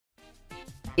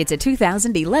It's a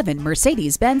 2011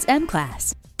 Mercedes-Benz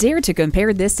M-Class. Dare to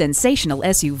compare this sensational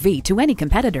SUV to any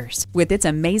competitors with its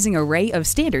amazing array of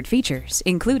standard features,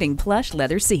 including plush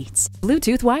leather seats,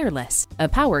 Bluetooth wireless, a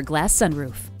power glass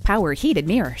sunroof, power heated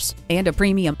mirrors, and a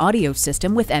premium audio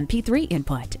system with MP3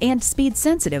 input and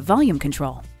speed-sensitive volume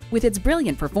control. With its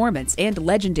brilliant performance and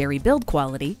legendary build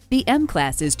quality, the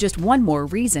M-Class is just one more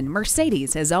reason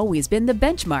Mercedes has always been the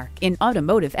benchmark in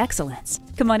automotive excellence.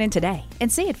 Come on in today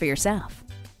and see it for yourself.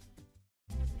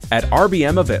 At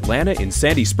RBM of Atlanta in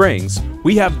Sandy Springs,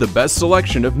 we have the best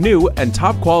selection of new and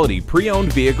top-quality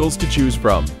pre-owned vehicles to choose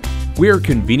from. We are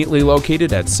conveniently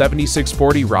located at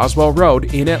 7640 Roswell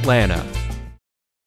Road in Atlanta.